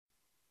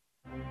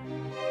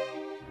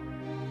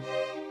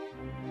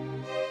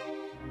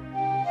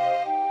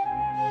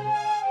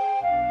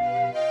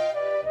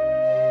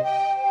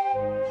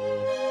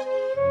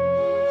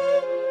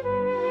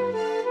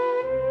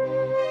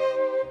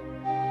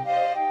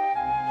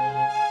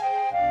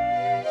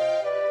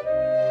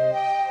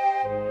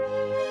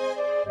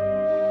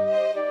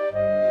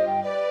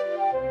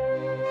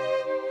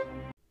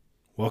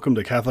Welcome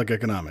to Catholic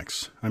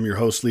Economics. I'm your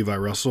host, Levi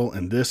Russell,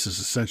 and this is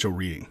Essential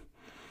Reading.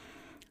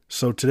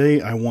 So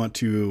today I want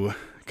to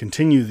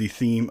continue the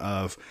theme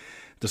of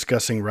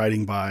discussing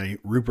writing by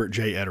Rupert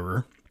J.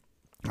 Ederer,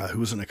 who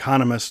was an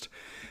economist.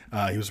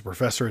 He was a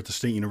professor at the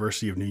State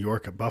University of New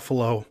York at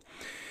Buffalo,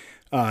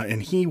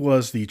 and he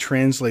was the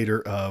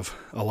translator of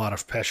a lot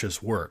of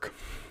Pesch's work.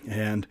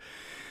 And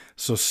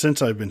so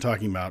since we've been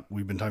talking about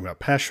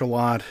Pesch a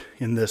lot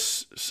in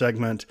this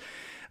segment,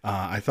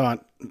 I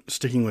thought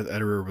sticking with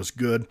Ederer was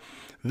good.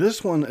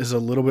 This one is a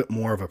little bit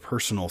more of a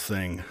personal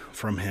thing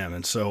from him,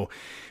 and so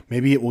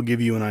maybe it will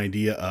give you an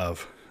idea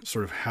of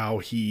sort of how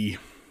he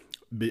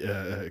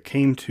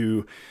came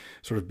to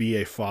sort of be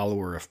a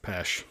follower of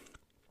Pesch.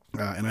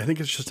 And I think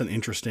it's just an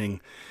interesting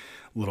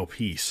little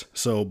piece.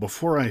 So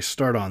before I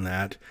start on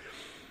that,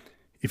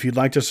 if you'd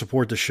like to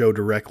support the show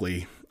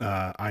directly,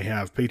 I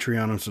have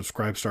Patreon and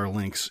Subscribestar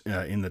links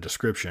in the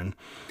description.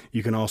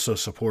 You can also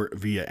support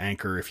via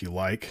Anchor if you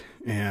like.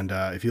 And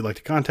if you'd like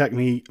to contact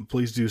me,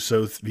 please do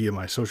so via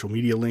my social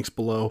media links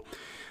below.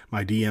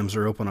 My DMs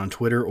are open on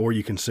Twitter, or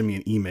you can send me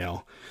an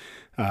email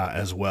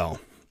as well.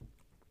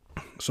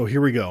 So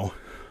here we go.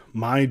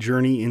 My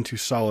Journey into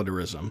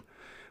Solidarism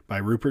by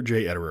Rupert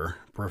J. Ederer,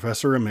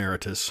 Professor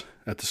Emeritus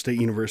at the State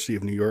University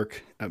of New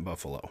York at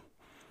Buffalo.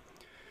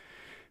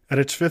 At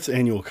its 5th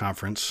annual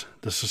conference,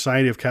 the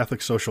Society of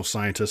Catholic Social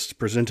Scientists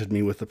presented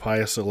me with the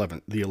Pius XI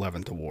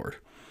Award.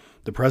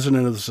 The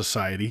president of the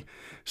society,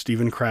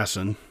 Stephen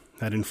Crasson,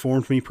 had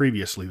informed me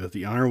previously that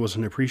the honor was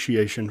an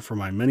appreciation for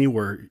my many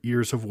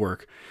years of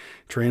work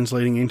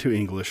translating into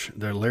English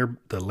the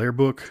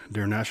Lehrbuch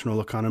der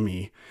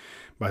Nationalökonomie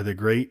by the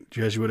great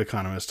Jesuit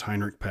economist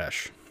Heinrich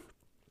Pesch.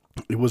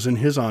 It was in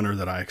his honor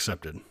that I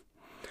accepted.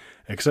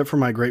 Except for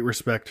my great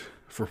respect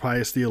for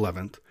Pius XI,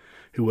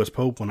 who was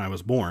Pope when I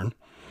was born,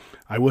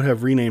 I would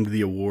have renamed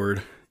the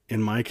award,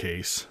 in my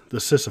case, the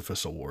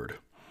Sisyphus Award.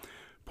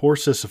 Poor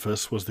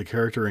Sisyphus was the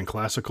character in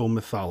classical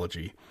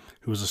mythology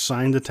who was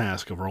assigned the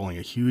task of rolling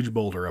a huge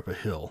boulder up a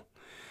hill,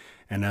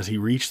 and as he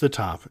reached the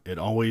top, it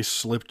always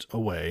slipped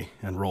away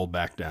and rolled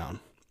back down.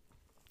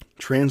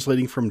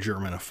 Translating from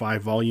German a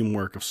 5-volume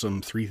work of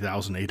some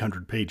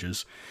 3,800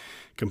 pages,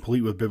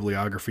 complete with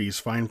bibliographies,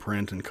 fine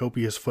print, and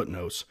copious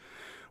footnotes,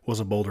 was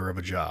a boulder of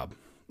a job.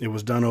 It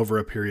was done over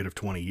a period of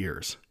 20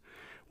 years.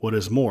 What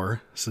is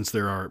more, since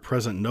there are at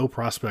present no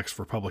prospects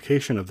for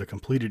publication of the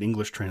completed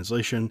English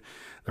translation,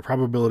 the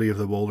probability of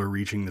the boulder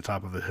reaching the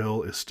top of the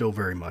hill is still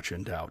very much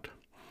in doubt.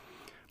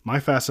 My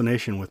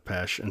fascination with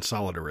Pesch and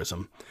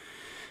solidarism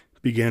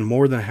began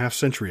more than a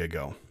half-century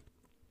ago.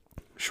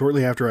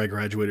 Shortly after I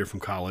graduated from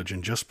college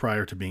and just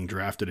prior to being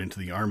drafted into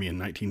the Army in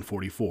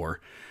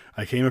 1944,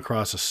 I came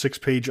across a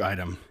 6-page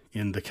item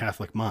in The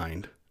Catholic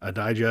Mind, a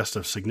digest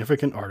of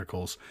significant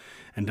articles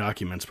and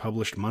documents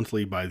published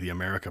monthly by the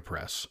America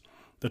Press.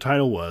 The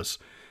title was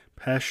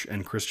Pesch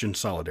and Christian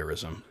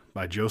Solidarism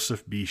by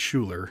Joseph B.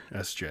 Schuler,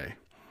 S.J.,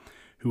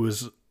 who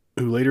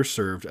later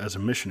served as a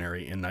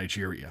missionary in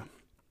Nigeria.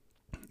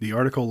 The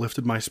article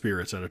lifted my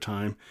spirits at a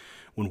time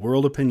when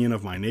world opinion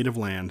of my native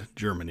land,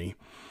 Germany,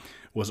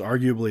 was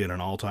arguably at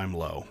an all-time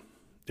low.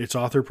 Its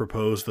author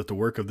proposed that the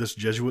work of this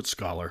Jesuit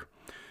scholar,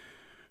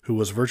 who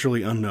was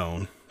virtually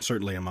unknown,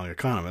 certainly among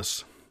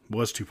economists,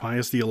 was to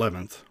Pius XI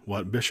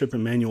what Bishop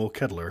Emanuel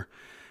Kettler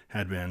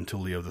had been to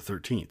Leo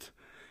XIII.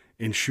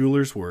 In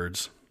Schuler's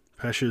words,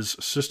 Pesch's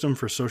system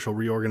for social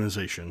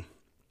reorganization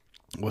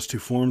was to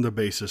form the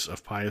basis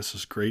of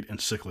Pius's great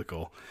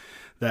encyclical,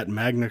 that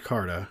Magna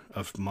Carta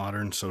of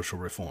modern social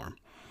reform.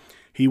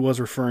 He was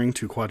referring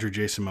to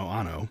Quadragesimo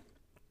Anno,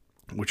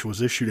 which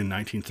was issued in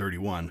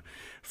 1931,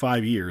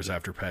 5 years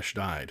after Pesch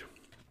died.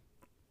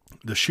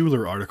 The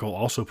Schuler article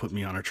also put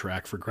me on a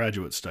track for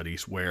graduate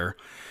studies where,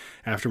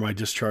 after my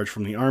discharge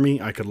from the Army,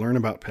 I could learn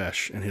about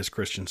Pesch and his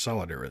Christian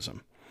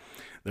solidarism.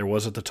 There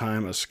was at the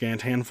time a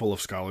scant handful of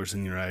scholars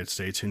in the United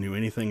States who knew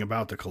anything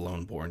about the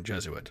Cologne-born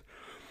Jesuit.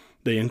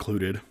 They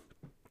included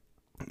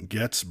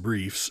Getz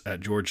Briefs at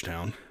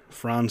Georgetown,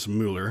 Franz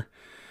Müller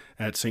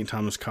at St.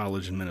 Thomas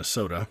College in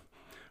Minnesota,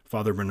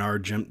 Father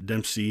Bernard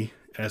Dempsey,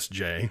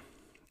 S.J.,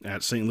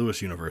 at St.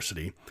 Louis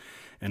University,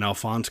 and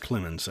Alphonse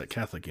Clemens at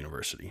Catholic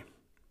University.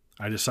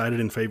 I decided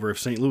in favor of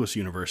St. Louis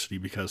University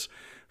because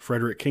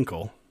Frederick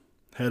Kinkel,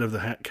 head of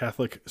the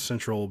Catholic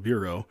Central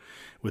Bureau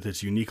with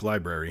its unique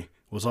library,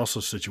 was also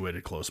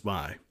situated close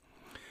by.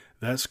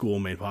 That school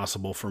made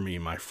possible for me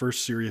my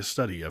first serious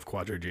study of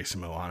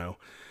Quadragesimo Anno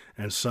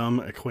and some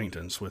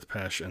acquaintance with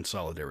Pesch and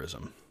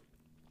solidarism.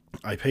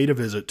 I paid a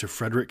visit to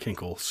Frederick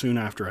Kinkel soon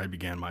after I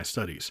began my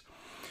studies.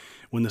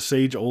 When the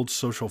sage old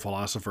social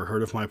philosopher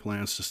heard of my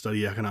plans to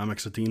study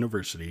economics at the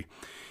university,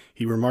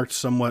 he remarked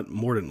somewhat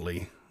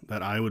mordantly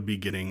that I would be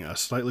getting a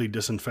slightly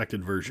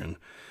disinfected version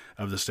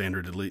of the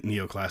standard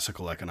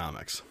neoclassical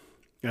economics.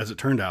 As it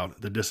turned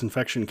out, the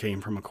disinfection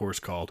came from a course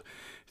called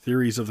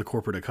Theories of the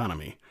Corporate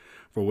Economy,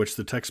 for which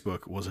the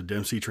textbook was a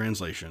Dempsey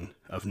translation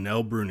of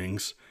Nell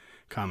Bruning's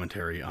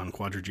commentary on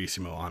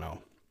Quadragesimo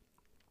Anno.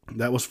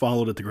 That was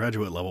followed at the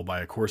graduate level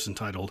by a course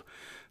entitled,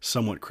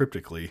 somewhat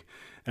cryptically,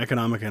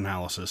 Economic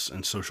Analysis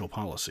and Social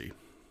Policy.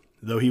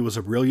 Though he was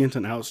a brilliant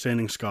and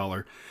outstanding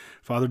scholar,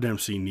 Father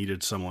Dempsey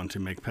needed someone to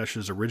make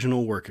Pesch's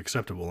original work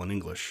acceptable in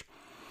English.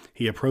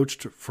 He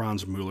approached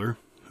Franz Müller,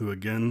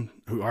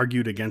 who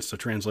argued against a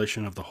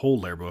translation of the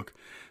whole Lehrbuch,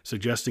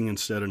 suggesting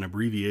instead an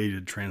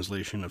abbreviated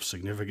translation of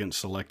significant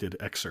selected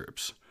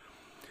excerpts.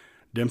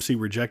 Dempsey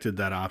rejected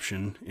that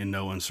option in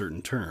no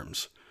uncertain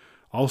terms.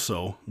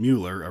 Also,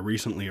 Müller, a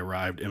recently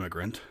arrived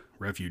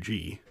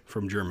refugee,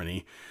 from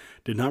Germany,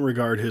 did not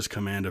regard his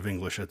command of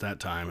English at that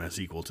time as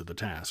equal to the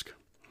task.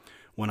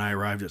 When I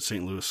arrived at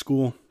St. Louis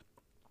School,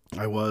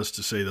 I was,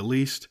 to say the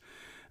least,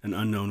 an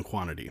unknown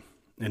quantity.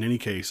 In any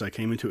case, I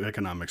came into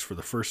economics for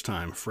the first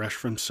time fresh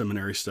from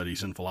seminary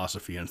studies in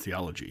philosophy and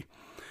theology.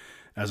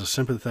 As a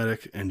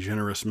sympathetic and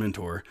generous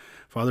mentor,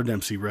 Father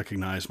Dempsey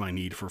recognized my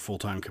need for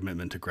full-time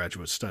commitment to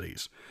graduate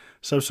studies.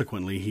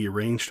 Subsequently, he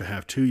arranged to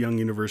have 2 young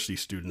university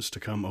students to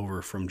come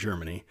over from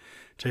Germany,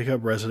 take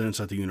up residence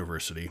at the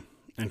university,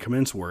 and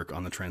commence work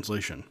on the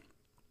translation.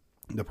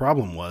 The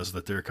problem was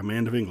that their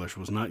command of English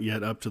was not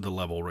yet up to the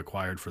level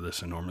required for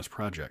this enormous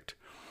project.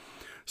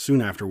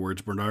 Soon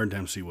afterwards, Bernard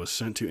Dempsey was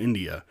sent to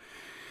India,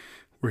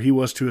 where he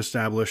was to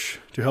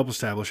help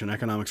establish an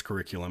economics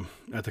curriculum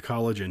at the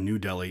college in New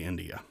Delhi,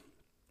 India.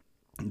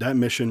 That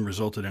mission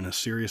resulted in a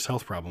serious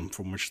health problem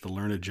from which the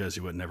learned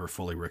Jesuit never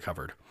fully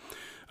recovered.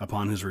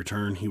 Upon his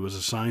return, he was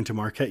assigned to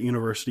Marquette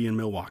University in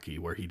Milwaukee,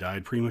 where he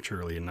died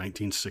prematurely in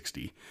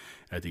 1960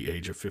 at the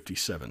age of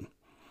 57.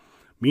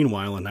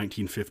 Meanwhile, in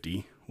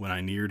 1950, when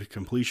I neared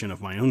completion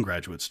of my own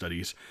graduate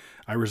studies,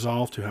 I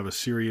resolved to have a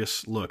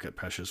serious look at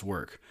Pesch's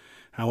work.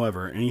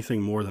 However,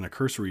 anything more than a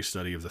cursory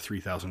study of the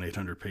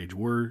 3,800-page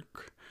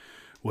work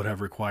would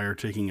have required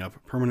taking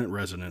up permanent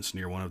residence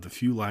near one of the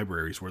few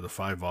libraries where the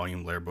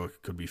 5-volume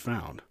Lehrbuch could be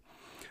found.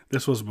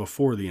 This was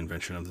before the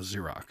invention of the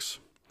Xerox.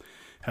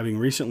 Having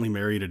recently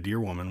married a dear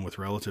woman with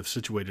relatives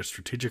situated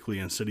strategically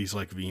in cities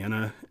like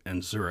Vienna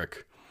and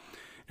Zurich,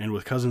 and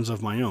with cousins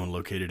of my own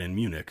located in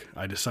Munich,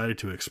 I decided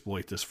to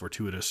exploit this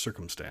fortuitous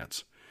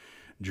circumstance.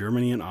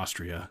 Germany and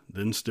Austria,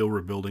 then still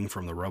rebuilding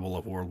from the rubble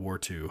of World War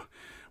II,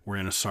 were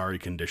in a sorry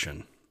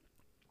condition.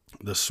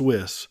 The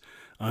Swiss,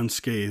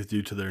 unscathed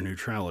due to their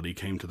neutrality,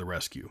 came to the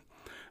rescue.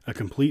 A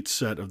complete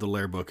set of the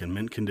Lehrbuch in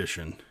mint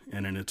condition,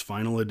 and in its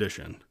final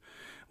edition,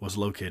 was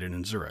located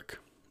in Zurich.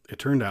 It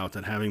turned out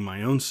that having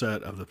my own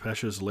set of the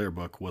Pesch's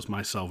Lehrbuch was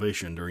my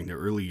salvation during the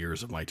early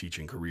years of my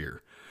teaching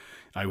career.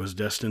 I was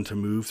destined to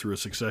move through a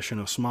succession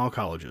of small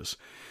colleges,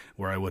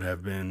 where I would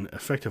have been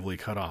effectively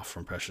cut off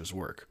from Pesch's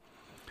work.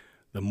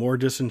 The more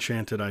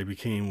disenchanted I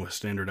became with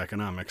standard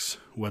economics,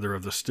 whether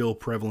of the still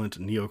prevalent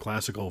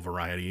neoclassical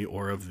variety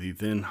or of the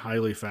then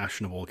highly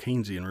fashionable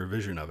Keynesian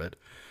revision of it,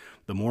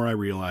 the more I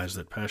realized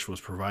that Pesch was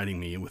providing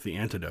me with the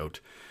antidote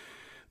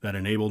that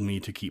enabled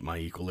me to keep my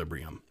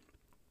equilibrium.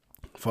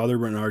 Father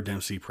Bernard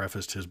Dempsey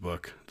prefaced his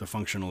book, The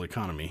Functional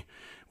Economy,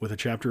 with a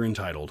chapter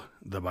entitled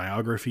The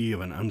Biography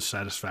of an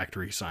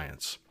Unsatisfactory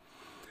Science.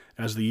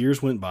 As the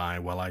years went by,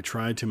 while I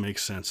tried to make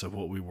sense of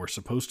what we were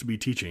supposed to be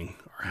teaching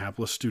our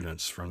hapless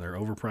students from their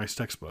overpriced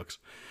textbooks,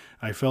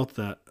 I felt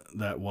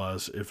that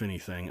was, if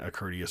anything, a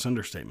courteous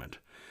understatement.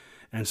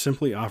 And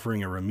simply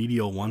offering a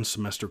remedial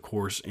one-semester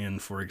course in,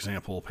 for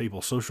example,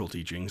 papal social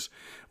teachings,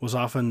 was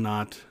often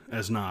not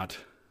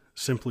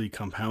simply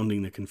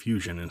compounding the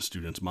confusion in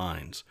students'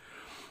 minds.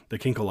 The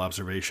Kinkel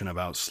observation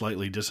about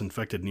slightly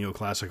disinfected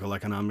neoclassical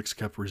economics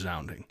kept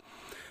resounding.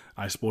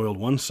 I spoiled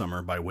one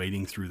summer by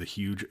wading through the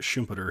huge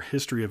Schumpeter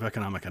History of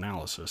Economic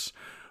Analysis,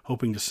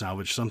 hoping to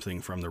salvage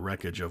something from the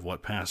wreckage of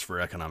what passed for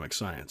economic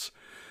science.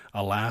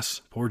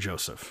 Alas, poor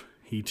Joseph.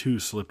 He too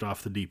slipped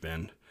off the deep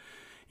end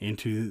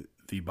into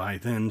the by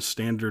then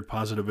standard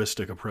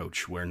positivistic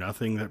approach, where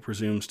nothing that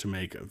presumes to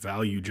make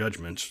value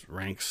judgments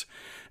ranks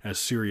as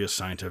serious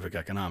scientific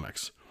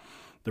economics.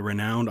 The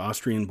renowned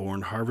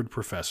Austrian-born Harvard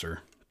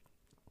professor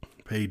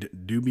paid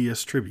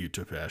dubious tribute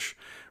to Pesch,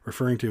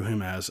 referring to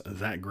him as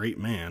that great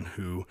man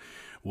who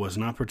was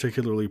not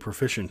particularly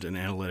proficient in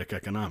analytic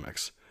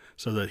economics,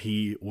 so that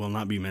he will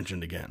not be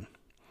mentioned again.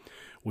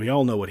 We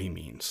all know what he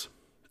means.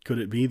 Could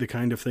it be the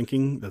kind of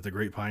thinking that the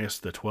great Pius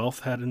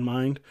XII had in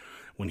mind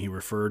when he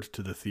referred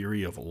to the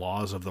theory of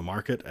laws of the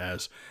market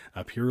as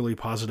a purely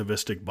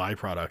positivistic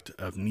byproduct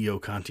of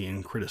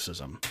neo-Kantian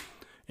criticism,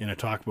 in a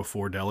talk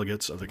before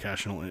delegates of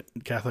the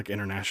Catholic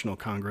International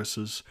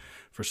Congresses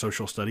for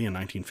Social Study in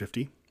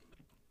 1950?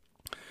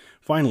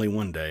 Finally,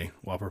 one day,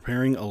 while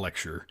preparing a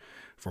lecture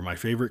for my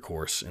favorite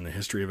course in the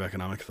history of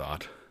economic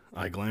thought,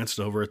 I glanced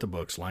over at the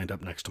books lined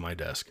up next to my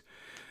desk.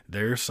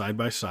 There, side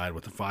by side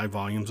with the 5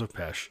 volumes of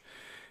Pesch,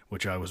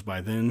 which I was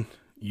by then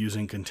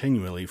using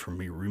continually for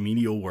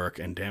remedial work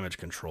and damage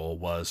control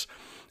was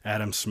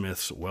Adam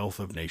Smith's Wealth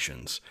of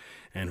Nations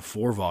and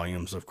 4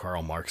 volumes of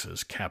Karl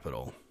Marx's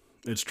Capital.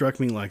 It struck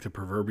me like the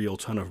proverbial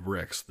ton of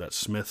bricks that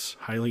Smith's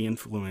highly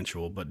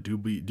influential but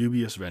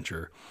dubious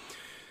venture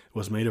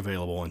was made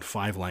available in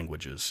 5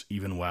 languages,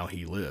 even while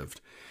he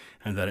lived,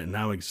 and that it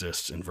now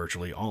exists in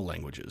virtually all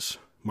languages.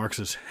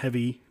 Marx's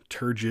heavy,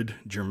 turgid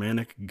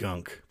Germanic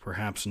gunk,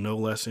 perhaps no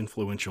less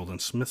influential than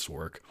Smith's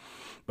work,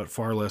 but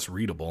far less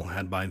readable,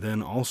 had by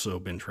then also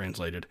been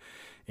translated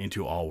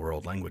into all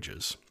world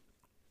languages.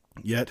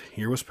 Yet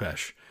here was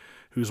Pesch,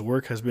 whose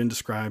work has been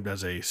described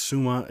as a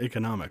summa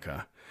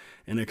economica,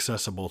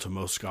 inaccessible to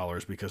most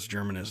scholars because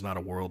German is not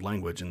a world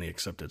language in the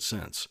accepted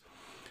sense.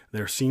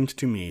 There seemed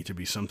to me to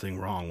be something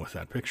wrong with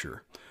that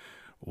picture.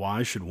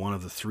 Why should one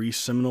of the 3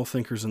 seminal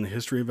thinkers in the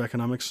history of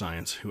economic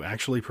science, who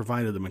actually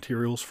provided the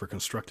materials for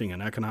constructing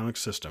an economic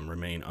system,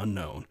 remain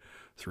unknown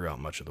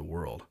throughout much of the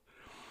world?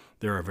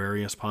 There are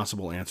various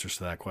possible answers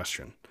to that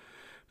question.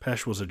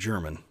 Pesch was a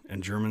German,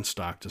 and German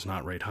stock does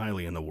not rate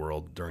highly in the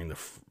world during the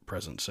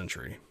present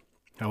century.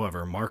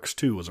 However, Marx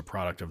too was a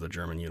product of the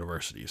German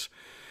universities.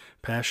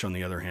 Pesch, on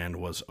the other hand,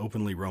 was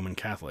openly Roman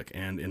Catholic,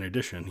 and in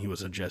addition, he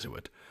was a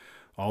Jesuit.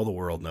 All the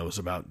world knows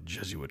about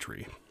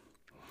Jesuitry.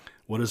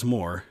 What is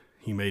more,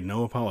 he made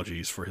no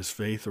apologies for his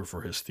faith or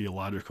for his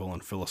theological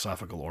and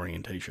philosophical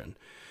orientation.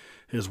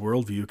 His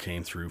worldview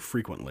came through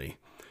frequently,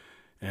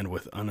 and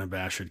with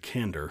unabashed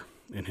candor,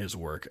 in his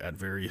work at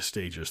various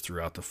stages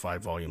throughout the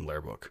 5-volume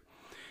Lehrbuch.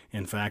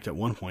 In fact, at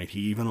one point, he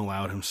even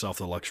allowed himself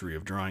the luxury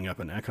of drawing up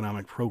an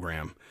economic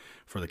program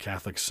for the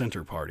Catholic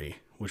Center Party,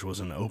 which was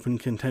an open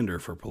contender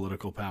for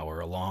political power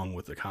along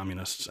with the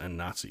communists and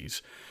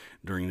Nazis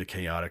during the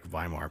chaotic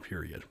Weimar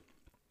period.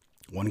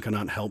 One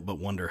cannot help but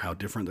wonder how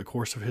different the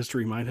course of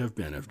history might have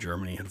been if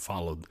Germany had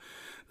followed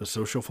the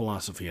social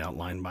philosophy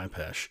outlined by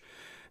Pesch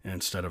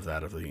instead of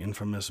that of the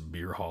infamous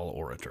beer hall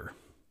orator.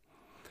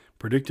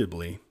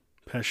 Predictably,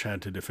 Pesch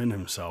had to defend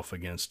himself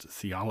against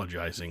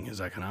theologizing his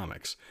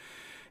economics,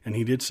 and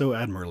he did so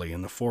admirably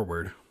in the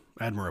foreword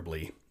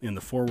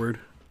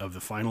of the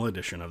final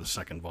edition of the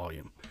 2nd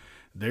volume.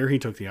 There he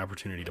took the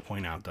opportunity to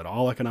point out that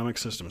all economic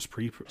systems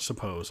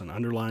presuppose an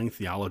underlying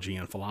theology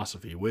and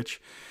philosophy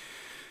which,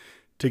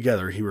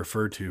 together, he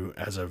referred to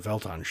as a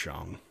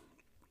Weltanschauung.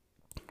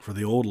 For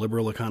the old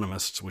liberal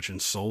economists, which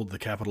ensouled the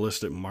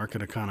capitalistic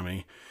market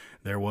economy,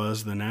 there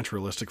was the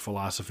naturalistic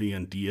philosophy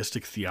and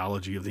deistic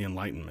theology of the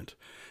Enlightenment.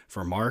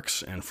 For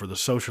Marx and for the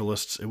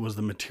socialists, it was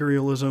the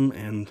materialism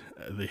and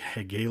the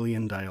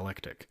Hegelian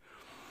dialectic.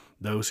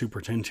 Those who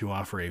pretend to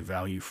offer a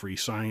value-free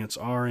science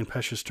are, in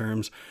Pesch's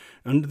terms,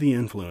 under the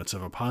influence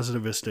of a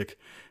positivistic,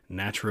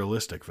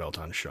 naturalistic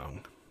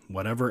Weltanschauung.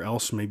 Whatever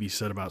else may be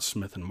said about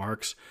Smith and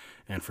Marx,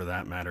 and for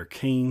that matter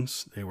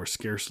Keynes, they were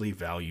scarcely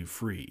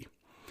value-free.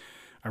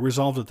 I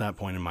resolved at that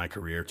point in my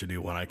career to do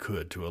what I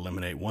could to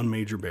eliminate one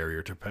major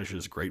barrier to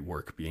Pesch's great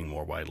work being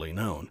more widely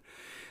known.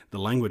 The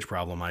language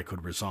problem I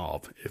could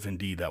resolve, if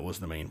indeed that was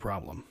the main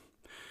problem.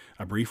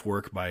 A brief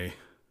work by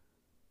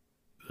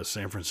the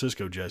San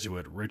Francisco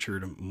Jesuit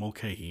Richard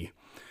Mulcahy,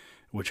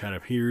 which had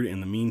appeared in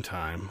the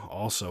meantime,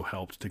 also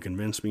helped to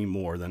convince me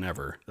more than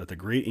ever that the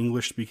great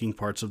English-speaking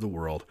parts of the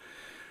world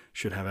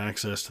should have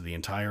access to the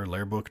entire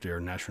Lehrbuch der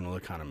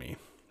Nationalökonomie.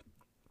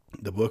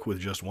 The book, with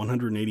just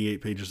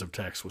 188 pages of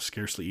text, was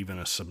scarcely even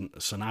a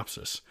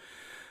synopsis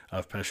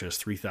of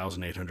Pesch's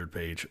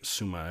 3,800-page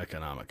Summa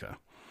Economica.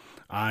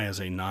 I, as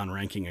a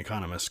non-ranking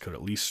economist, could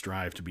at least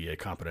strive to be a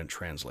competent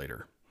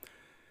translator.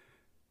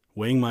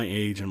 Weighing my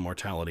age and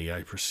mortality,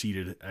 I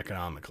proceeded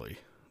economically.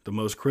 The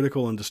most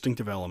critical and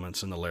distinctive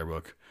elements in the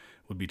Lehrbuch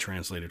would be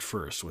translated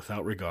first,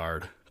 without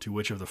regard to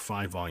which of the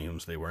 5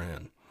 volumes they were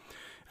in.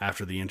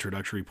 After the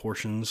introductory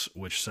portions,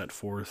 which set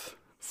forth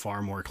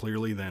far more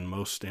clearly than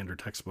most standard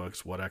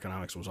textbooks what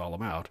economics was all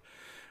about,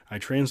 I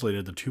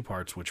translated the 2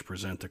 parts which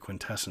present the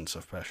quintessence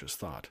of Pesch's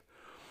thought.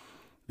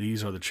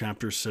 These are the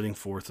chapters setting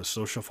forth the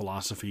social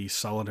philosophy,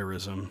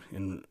 solidarism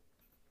in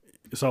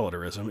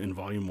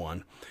Volume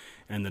 1,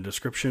 and the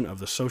description of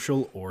the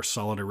social or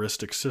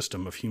solidaristic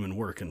system of human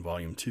work in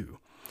Volume 2.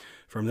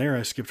 From there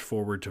I skipped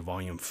forward to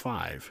Volume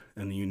 5,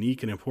 and the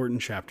unique and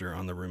important chapter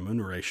on the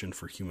remuneration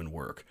for human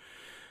work,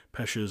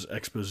 Pesch's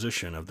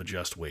exposition of the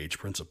just wage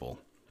principle.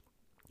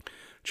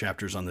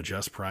 Chapters on the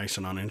just price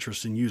and on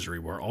interest and usury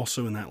were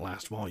also in that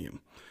last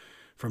volume.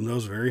 From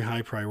those very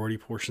high priority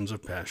portions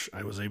of Pesch,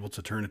 I was able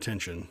to turn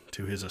attention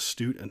to his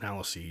astute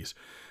analyses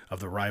of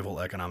the rival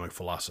economic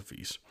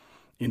philosophies,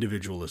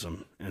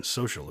 individualism and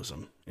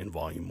socialism, in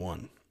Volume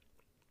 1.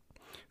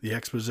 The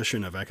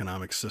exposition of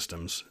economic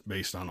systems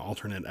based on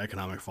alternate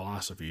economic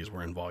philosophies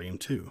were in Volume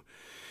 2.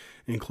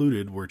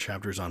 Included were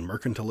chapters on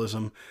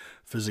mercantilism,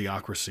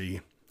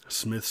 physiocracy,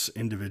 Smith's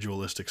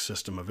individualistic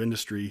system of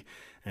industry,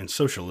 and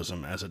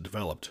socialism as it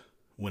developed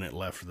when it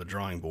left the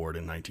drawing board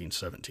in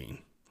 1917.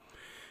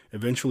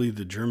 Eventually,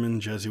 the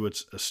German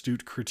Jesuit's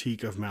astute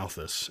critique of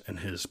Malthus and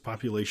his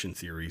population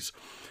theories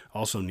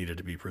also needed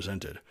to be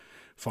presented.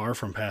 Far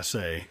from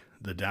passé,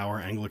 The dour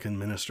Anglican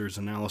minister's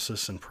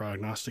analysis and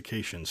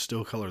prognostication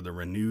still color the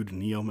renewed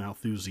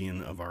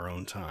neo-Malthusian of our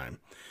own time,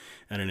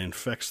 and it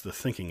infects the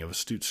thinking of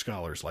astute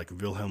scholars like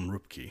Wilhelm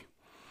Röpke.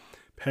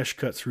 Pesch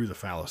cut through the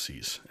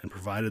fallacies and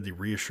provided the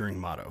reassuring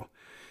motto: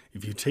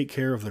 if you take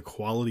care of the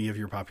quality of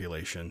your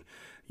population,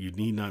 you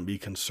need not be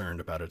concerned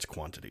about its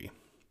quantity.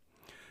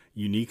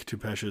 Unique to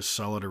Pesch's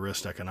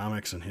solidarist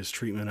economics and his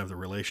treatment of the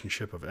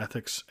relationship of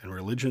ethics and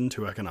religion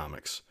to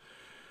economics.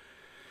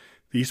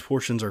 These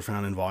portions are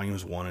found in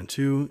volumes 1 and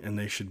 2, and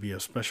they should be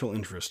of special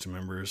interest to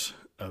members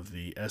of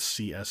the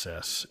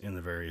SCSS in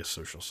the various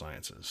social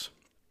sciences.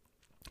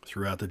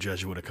 Throughout, the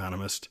Jesuit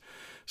economist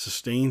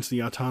sustains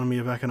the autonomy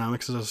of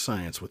economics as a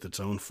science with its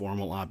own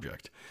formal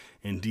object.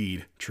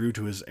 Indeed, true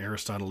to his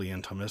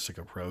Aristotelian Thomistic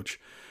approach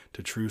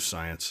to true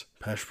science,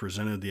 Pesch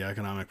presented the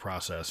economic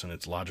process in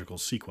its logical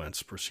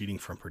sequence, proceeding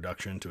from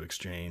production to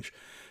exchange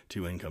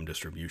to income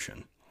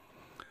distribution.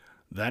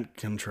 That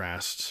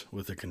contrasts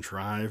with the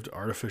contrived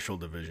artificial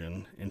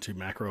division into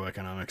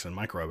macroeconomics and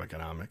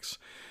microeconomics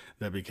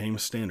that became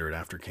standard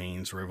after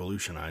Keynes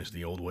revolutionized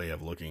the old way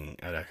of looking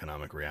at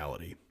economic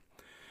reality.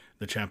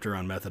 The chapter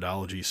on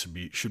methodology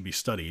should be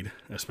studied,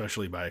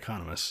 especially by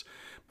economists,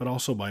 but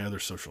also by other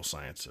social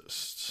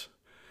scientists.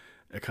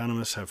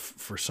 Economists have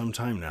for some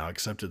time now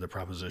accepted the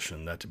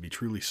proposition that to be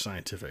truly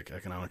scientific,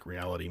 economic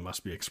reality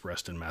must be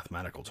expressed in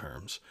mathematical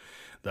terms.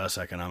 Thus,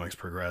 economics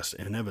progressed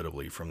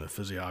inevitably from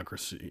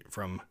physiocracy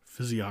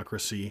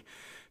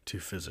to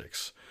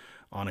physics.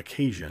 On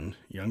occasion,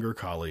 younger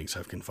colleagues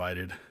have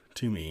confided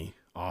to me,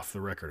 off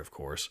the record of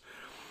course,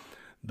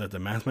 that the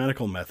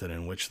mathematical method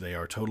in which they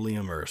are totally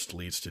immersed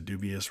leads to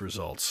dubious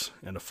results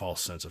and a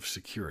false sense of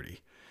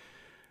security.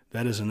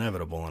 That is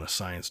inevitable in a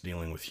science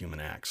dealing with human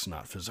acts,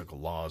 not physical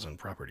laws and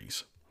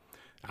properties.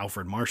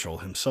 Alfred Marshall,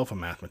 himself a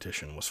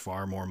mathematician, was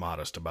far more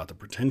modest about the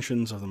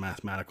pretensions of the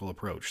mathematical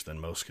approach than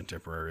most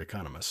contemporary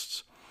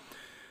economists.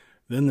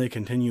 Then they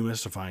continue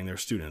mystifying their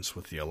students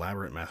with the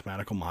elaborate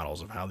mathematical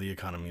models of how the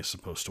economy is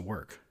supposed to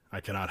work. I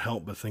cannot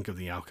help but think of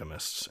the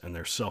alchemists and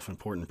their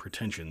self-important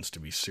pretensions to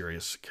be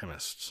serious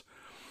chemists.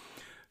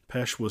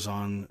 Pesch was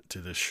on to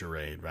this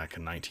charade back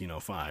in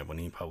 1905 when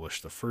he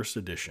published the first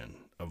edition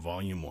of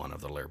Volume 1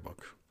 of the Lehrbuch.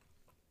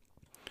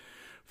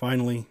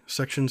 Finally,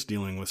 sections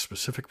dealing with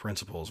specific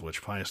principles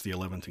which Pius XI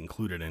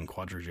included in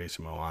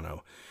Quadragesimo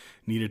Anno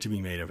needed to be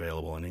made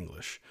available in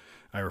English.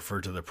 I refer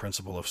to the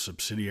principle of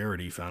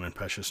subsidiarity found in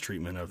Pesch's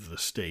treatment of the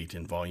state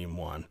in Volume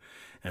 1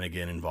 and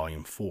again in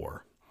Volume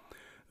 4.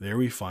 There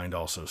we find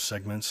also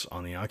segments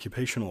on the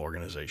occupational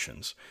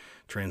organizations,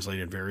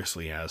 translated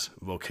variously as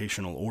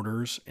vocational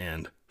orders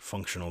and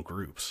functional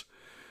groups.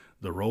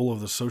 The role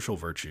of the social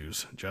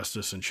virtues,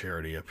 justice and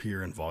charity,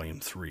 appear in Volume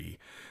 3,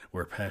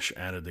 where Pesch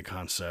added the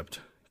concept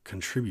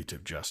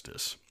contributive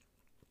justice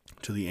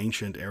to the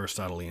ancient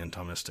Aristotelian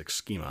Thomistic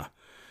schema,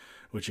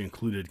 which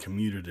included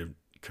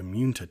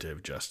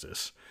commutative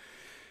justice,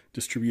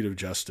 distributive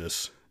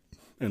justice,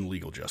 and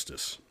legal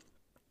justice.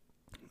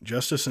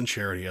 Justice and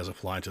charity as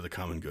applied to the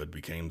common good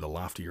became the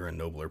loftier and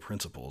nobler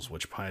principles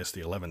which Pius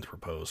XI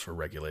proposed for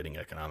regulating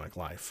economic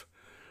life.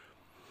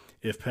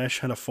 If Pesch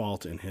had a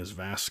fault in his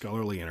vast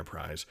scholarly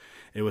enterprise,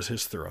 it was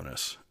his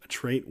thoroughness, a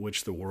trait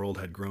which the world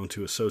had grown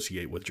to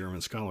associate with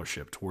German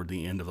scholarship toward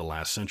the end of the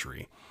last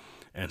century,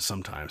 and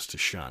sometimes to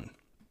shun.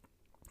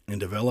 In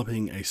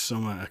developing a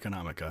Summa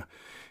Economica,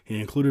 he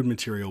included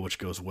material which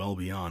goes well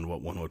beyond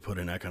what one would put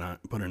in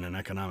an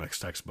economics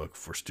textbook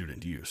for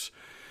student use.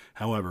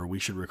 However, we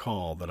should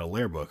recall that a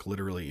Lehrbuch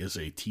literally is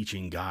a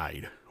teaching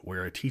guide,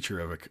 where a teacher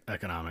of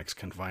economics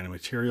can find a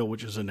material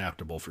which is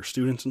adaptable for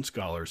students and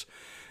scholars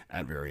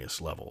at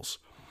various levels.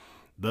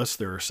 Thus,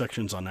 there are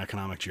sections on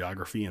economic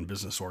geography and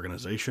business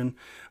organization,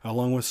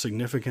 along with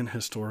significant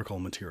historical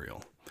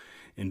material.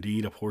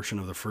 Indeed, a portion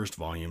of the first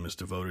volume is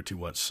devoted to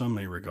what some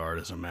may regard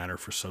as a matter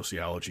for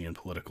sociology and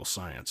political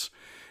science.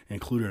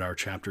 Included are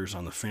chapters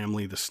on the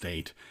family, the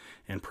state,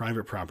 and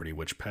private property,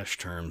 which Pesch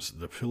terms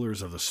the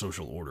pillars of the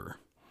social order.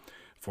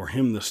 For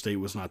him, the state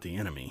was not the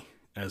enemy,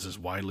 as is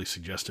widely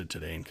suggested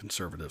today in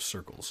conservative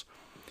circles.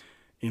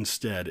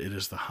 Instead, it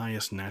is the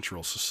highest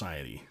natural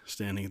society,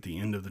 standing at the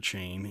end of the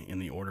chain in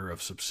the order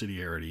of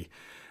subsidiarity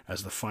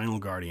as the final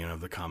guardian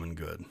of the common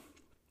good.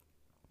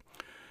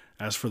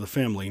 As for the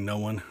family, no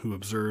one who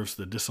observes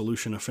the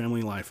dissolution of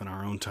family life in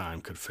our own time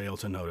could fail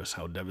to notice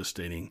how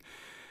devastating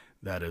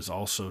that is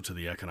also to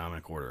the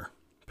economic order.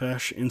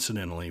 Pesch,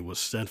 incidentally, was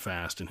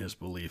steadfast in his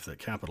belief that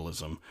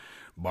capitalism,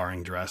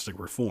 barring drastic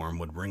reform,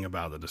 would bring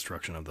about the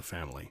destruction of the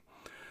family.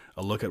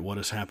 A look at what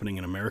is happening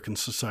in American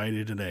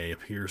society today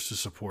appears to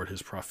support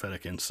his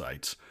prophetic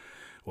insights.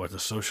 What the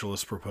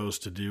socialists propose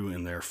to do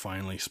in their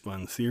finely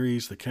spun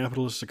theories, the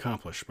capitalists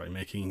accomplish by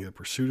making the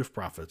pursuit of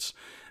profits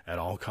at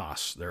all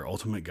costs their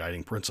ultimate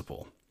guiding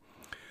principle.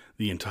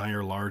 The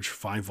entire large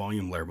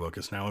 5-volume Lehrbuch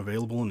is now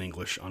available in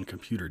English on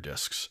computer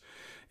disks.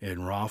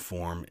 In raw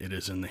form, it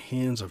is in the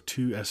hands of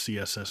 2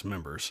 SCSS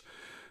members,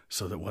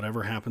 so that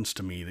whatever happens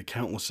to me, the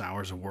countless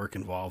hours of work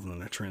involved in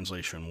the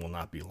translation will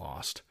not be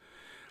lost.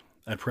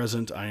 At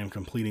present, I am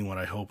completing what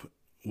I hope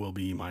will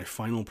be my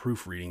final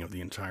proofreading of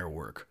the entire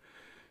work.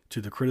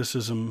 To the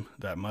criticism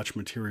that much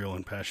material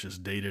in Pesch is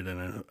dated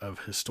and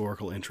of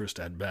historical interest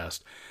at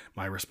best,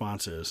 my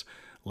response is,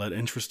 let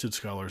interested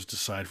scholars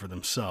decide for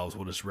themselves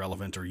what is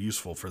relevant or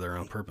useful for their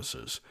own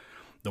purposes.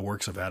 The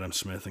works of Adam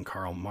Smith and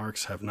Karl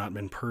Marx have not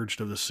been purged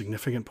of the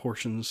significant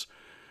portions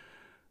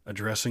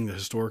addressing the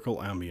historical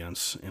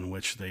ambience in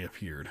which they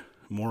appeared.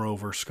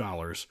 Moreover,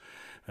 scholars,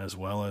 as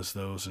well as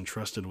those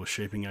entrusted with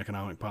shaping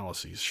economic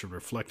policies, should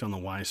reflect on the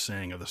wise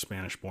saying of the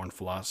Spanish-born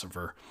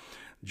philosopher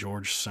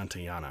George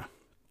Santayana.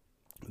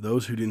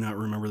 Those who do not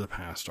remember the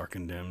past are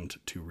condemned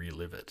to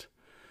relive it.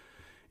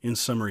 In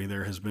summary,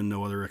 there has been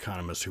no other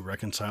economist who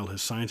reconciled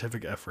his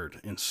scientific effort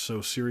in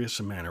so serious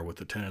a manner with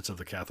the tenets of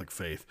the Catholic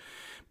faith,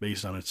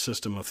 based on its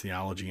system of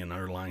theology and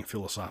underlying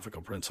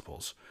philosophical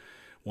principles.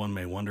 One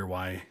may wonder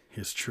why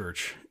his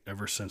church,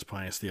 ever since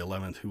Pius XI,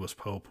 who was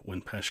pope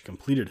when Pesch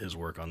completed his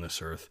work on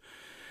this earth,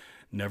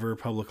 never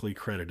publicly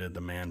credited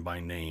the man by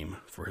name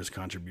for his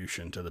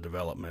contribution to the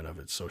development of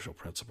its social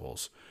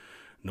principles.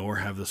 Nor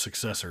have the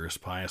successors,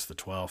 Pius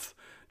XII,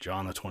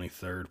 John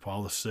XXIII,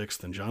 Paul VI,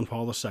 and John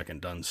Paul II,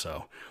 done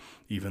so,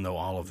 even though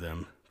all of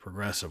them,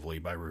 progressively,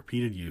 by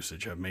repeated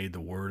usage, have made the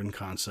word and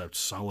concept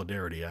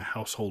solidarity a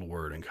household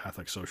word in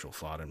Catholic social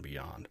thought and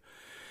beyond.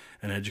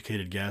 An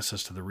educated guess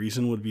as to the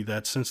reason would be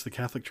that since the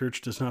Catholic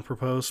Church does not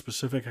propose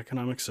specific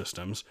economic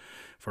systems,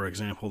 for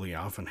example, the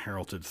often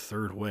heralded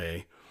Third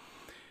Way,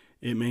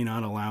 it may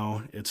not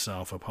allow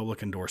itself a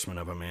public endorsement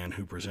of a man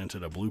who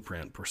presented a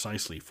blueprint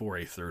precisely for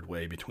a third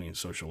way between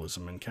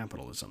socialism and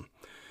capitalism.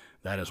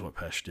 That is what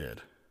Pesch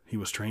did. He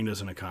was trained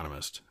as an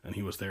economist, and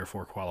he was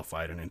therefore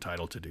qualified and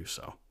entitled to do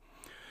so.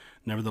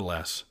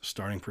 Nevertheless,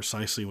 starting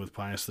precisely with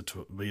Pius XI,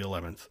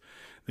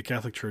 the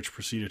Catholic Church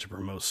proceeded to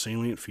promote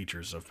salient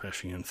features of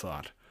Peschian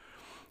thought.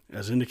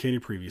 As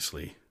indicated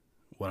previously,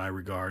 what I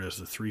regard as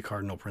the three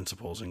cardinal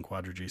principles in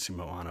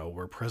Quadragesimo Anno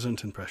were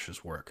present in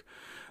Pesch's work: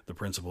 the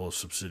principle of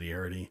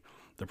subsidiarity,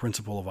 the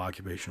principle of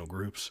occupational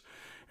groups,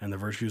 and the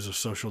virtues of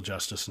social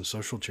justice and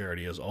social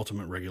charity as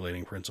ultimate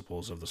regulating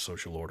principles of the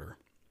social order.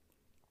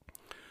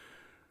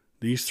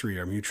 These three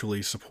are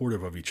mutually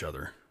supportive of each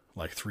other,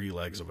 like three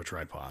legs of a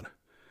tripod.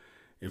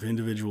 If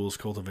individuals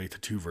cultivate the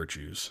two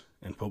virtues,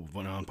 and Pope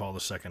John Paul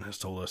II has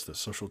told us that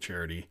social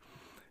charity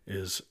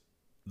is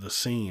the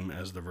same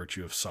as the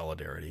virtue of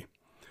solidarity,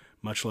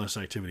 much less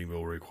activity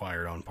will be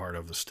required on part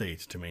of the state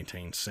to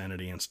maintain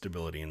sanity and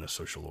stability in the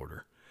social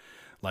order.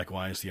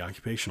 Likewise, the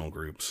occupational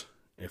groups,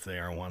 if they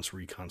are once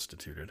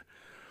reconstituted,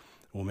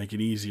 will make it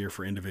easier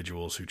for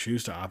individuals who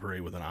choose to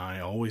operate with an eye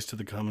always to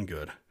the common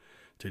good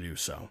to do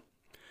so.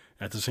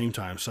 At the same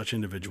time, such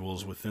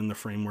individuals within the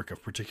framework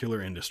of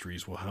particular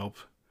industries will help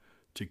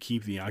to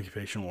keep the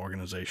occupational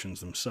organizations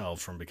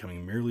themselves from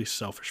becoming merely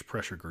selfish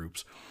pressure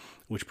groups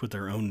which put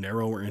their own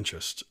narrower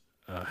interests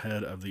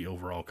ahead of the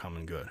overall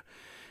common good.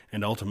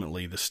 And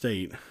ultimately, the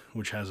state,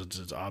 which has as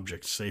its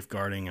object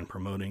safeguarding and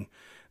promoting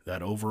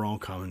that overall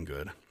common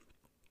good,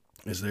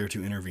 is there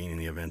to intervene in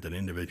the event that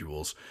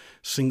individuals,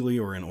 singly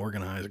or in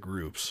organized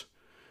groups,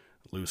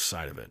 lose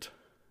sight of it.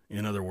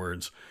 In other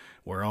words,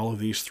 where all of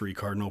these three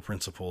cardinal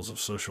principles of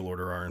social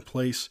order are in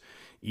place,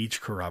 each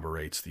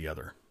corroborates the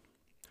other.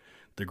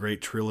 The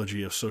great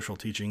trilogy of social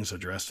teachings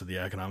addressed to the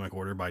economic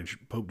order by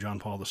Pope John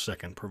Paul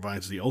II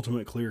provides the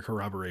ultimate clear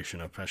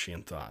corroboration of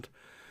Peschian thought.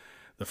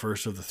 The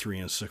first of the three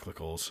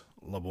encyclicals,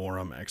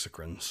 Laborem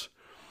Execrans,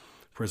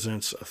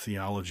 presents a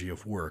theology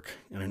of work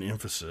and an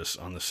emphasis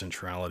on the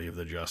centrality of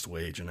the just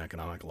wage in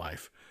economic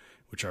life,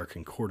 which are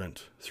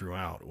concordant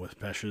throughout with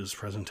Pesch's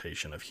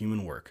presentation of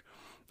human work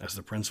as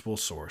the principal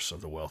source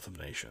of the wealth of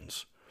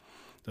nations.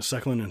 The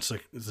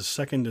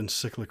second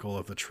encyclical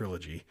of the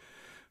trilogy,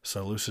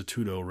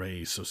 Solicitudo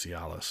Rei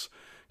Socialis,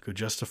 could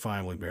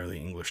justifiably bear the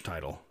English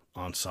title,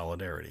 On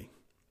Solidarity.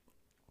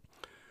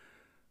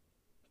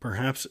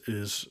 Perhaps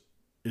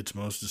its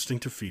most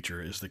distinctive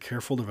feature is the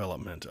careful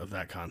development of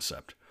that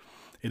concept.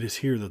 It is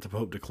here that the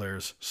Pope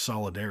declares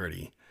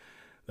solidarity,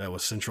 that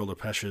was central to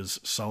Pesch's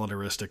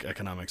solidaristic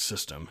economic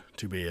system,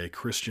 to be a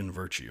Christian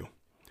virtue.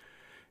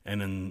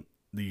 And in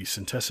the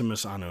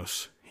Centesimus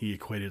Annus, he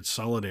equated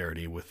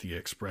solidarity with the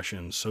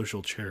expression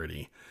social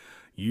charity,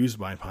 used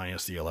by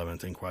Pius XI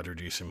in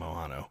Quadragesimo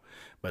Anno,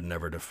 but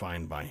never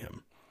defined by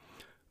him.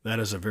 That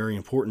is a very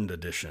important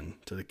addition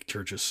to the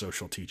Church's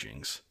social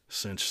teachings,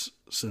 since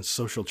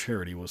social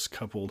charity was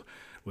coupled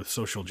with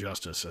social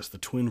justice as the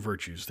twin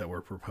virtues that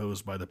were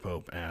proposed by the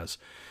Pope as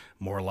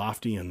more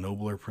lofty and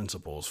nobler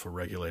principles for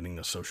regulating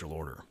the social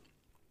order.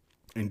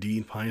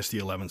 Indeed, Pius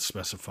XI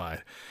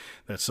specified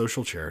that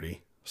social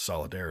charity,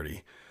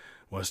 solidarity,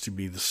 was to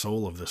be the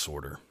soul of this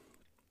order.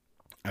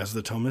 As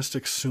the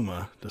Thomistic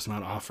Summa does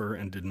not offer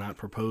and did not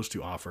propose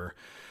to offer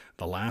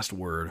the last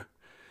word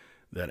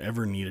that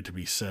ever needed to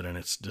be said in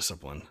its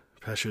discipline,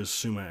 Pesch's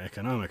Summa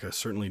Economica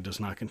certainly does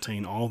not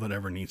contain all that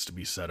ever needs to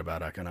be said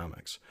about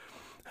economics.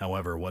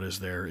 However, what is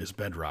there is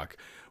bedrock,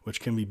 which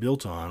can be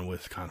built on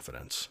with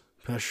confidence.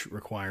 Pesch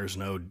requires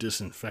no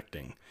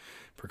disinfecting.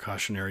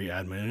 Precautionary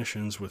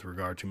admonitions with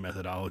regard to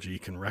methodology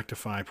can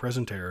rectify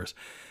present errors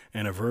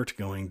and avert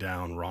going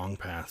down wrong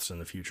paths in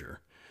the future.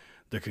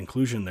 The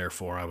conclusion,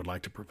 therefore, I would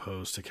like to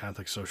propose to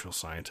Catholic social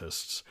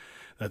scientists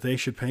that they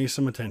should pay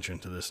some attention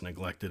to this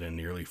neglected and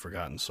nearly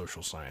forgotten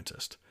social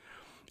scientist.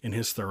 In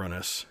his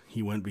thoroughness,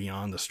 he went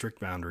beyond the strict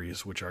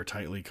boundaries which our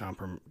tightly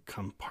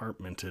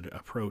compartmented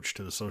approach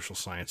to the social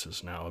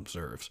sciences now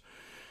observes.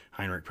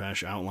 Heinrich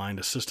Pesch outlined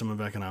a system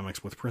of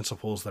economics with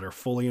principles that are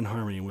fully in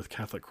harmony with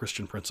Catholic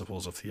Christian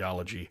principles of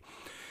theology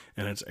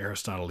and its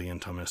Aristotelian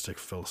Thomistic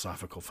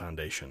philosophical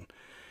foundation.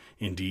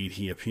 Indeed,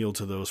 he appealed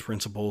to those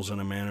principles in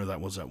a manner that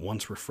was at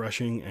once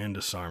refreshing and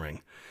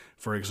disarming.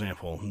 For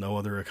example, no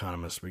other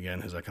economist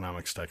began his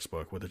economics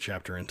textbook with a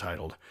chapter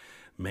entitled,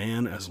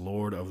 Man as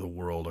Lord of the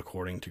World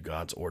According to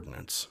God's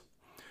Ordinance.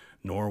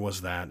 Nor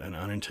was that an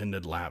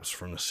unintended lapse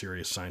from the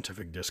serious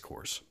scientific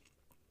discourse.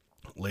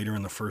 Later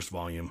in the first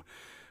volume,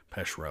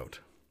 Pesch wrote,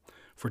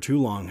 For too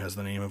long has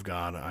the name of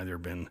God either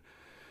been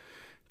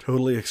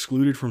totally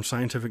excluded from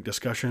scientific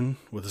discussion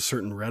with a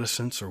certain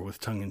reticence or with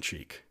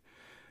tongue-in-cheek.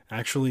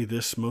 Actually,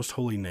 this most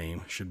holy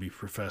name should be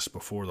professed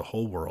before the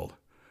whole world,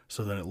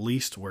 so that at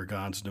least where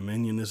God's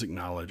dominion is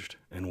acknowledged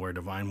and where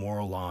divine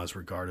moral law is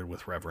regarded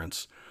with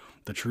reverence,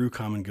 the true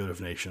common good of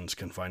nations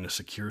can find a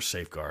secure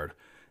safeguard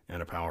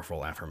and a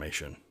powerful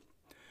affirmation.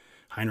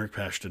 Heinrich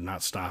Pesch did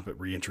not stop at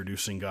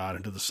reintroducing God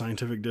into the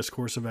scientific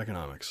discourse of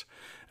economics.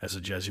 As a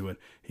Jesuit,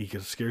 he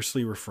could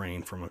scarcely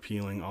refrain from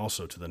appealing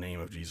also to the name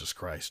of Jesus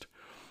Christ.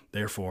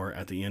 Therefore,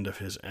 at the end of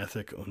his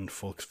Ethik und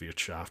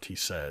Volkswirtschaft,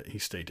 he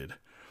stated,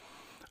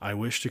 I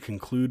wish to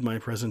conclude my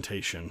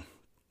presentation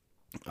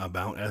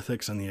about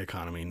ethics and the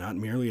economy, not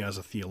merely as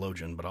a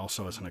theologian, but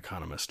also as an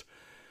economist,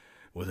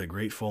 with a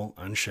grateful,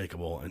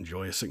 unshakable, and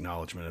joyous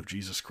acknowledgement of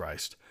Jesus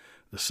Christ,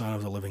 the Son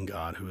of the living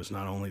God, who is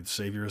not only the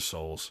Savior of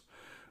souls,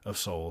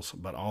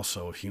 but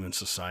also of human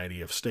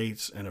society, of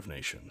states, and of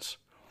nations.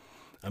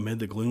 Amid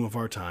the gloom of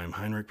our time,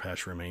 Heinrich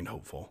Pesch remained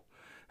hopeful.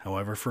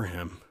 However, for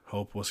him,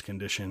 hope was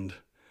conditioned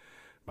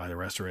by the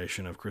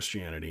restoration of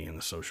Christianity and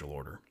the social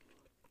order.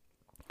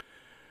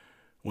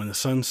 When the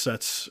sun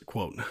sets,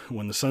 quote,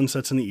 When the sun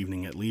sets in the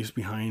evening, it leaves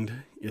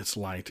behind its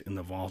light in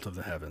the vault of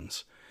the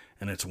heavens,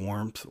 and its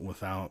warmth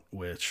without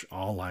which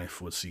all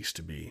life would cease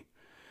to be.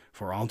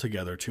 For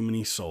altogether too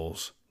many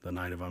souls the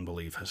night of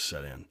unbelief has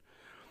set in.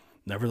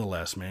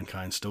 Nevertheless,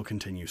 mankind still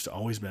continues to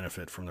always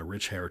benefit from the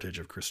rich heritage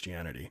of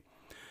Christianity.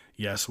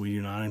 Yes, we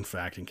do not in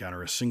fact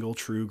encounter a single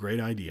true great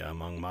idea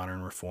among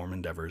modern reform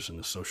endeavors in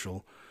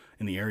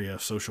the area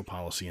of social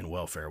policy and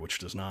welfare, which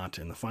does not,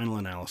 in the final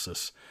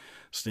analysis,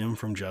 stem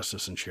from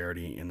justice and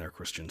charity in their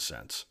Christian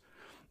sense.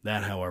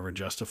 That, however,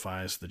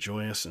 justifies the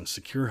joyous and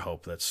secure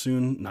hope that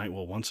soon night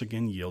will once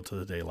again yield to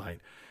the daylight,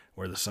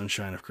 where the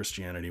sunshine of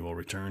Christianity will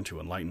return to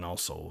enlighten all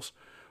souls,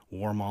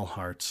 warm all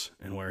hearts,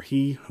 and where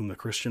he whom the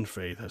Christian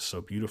faith has so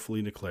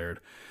beautifully declared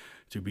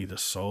to be the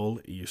sole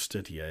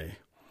justitiae,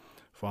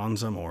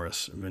 fons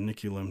amoris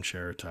vinculum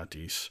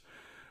charitatis,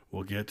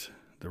 will get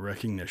the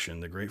recognition,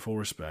 the grateful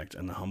respect,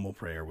 and the humble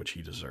prayer which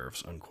he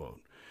deserves, unquote.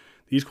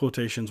 These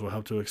quotations will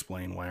help to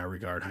explain why I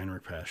regard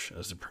Heinrich Pesch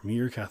as the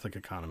premier Catholic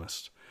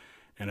economist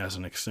and as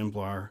an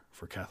exemplar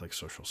for Catholic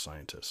social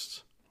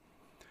scientists.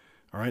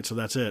 All right, so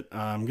that's it.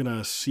 I'm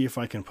gonna see if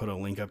I can put a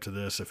link up to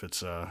this. If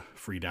it's a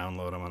free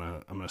download,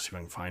 I'm gonna see if I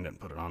can find it and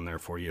put it on there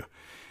for you,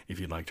 if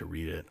you'd like to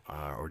read it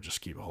or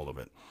just keep a hold of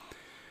it.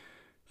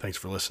 Thanks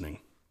for listening.